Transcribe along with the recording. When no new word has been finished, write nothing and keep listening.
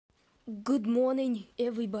Good morning,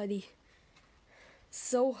 everybody.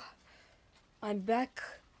 So, I'm back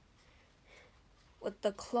with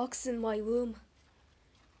the clocks in my room.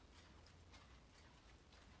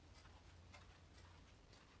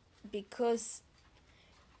 Because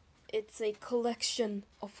it's a collection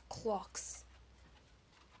of clocks.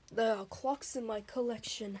 There are clocks in my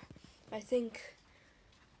collection, I think.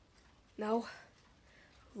 Now,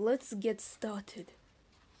 let's get started.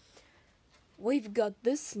 We've got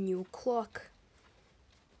this new clock.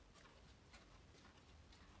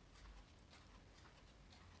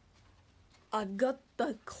 I've got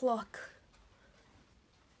the clock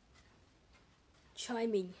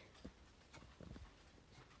chiming.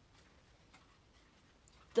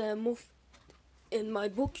 They're moved in my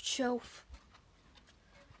bookshelf.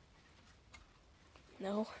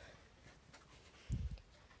 Now,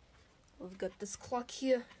 we've got this clock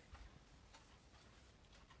here.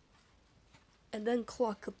 And then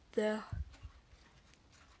clock up there.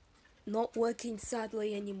 Not working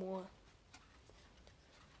sadly anymore.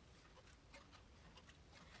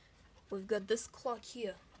 We've got this clock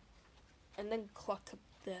here. And then clock up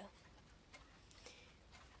there.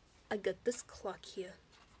 I got this clock here.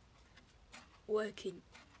 Working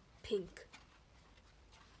pink.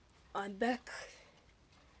 I'm back.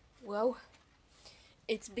 Well,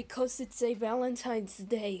 it's because it's a Valentine's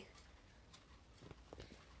Day.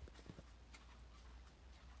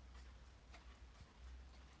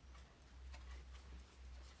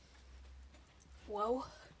 Well,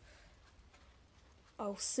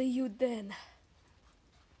 I'll see you then.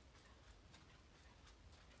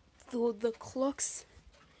 Through the clocks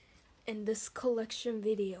and this collection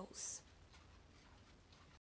videos.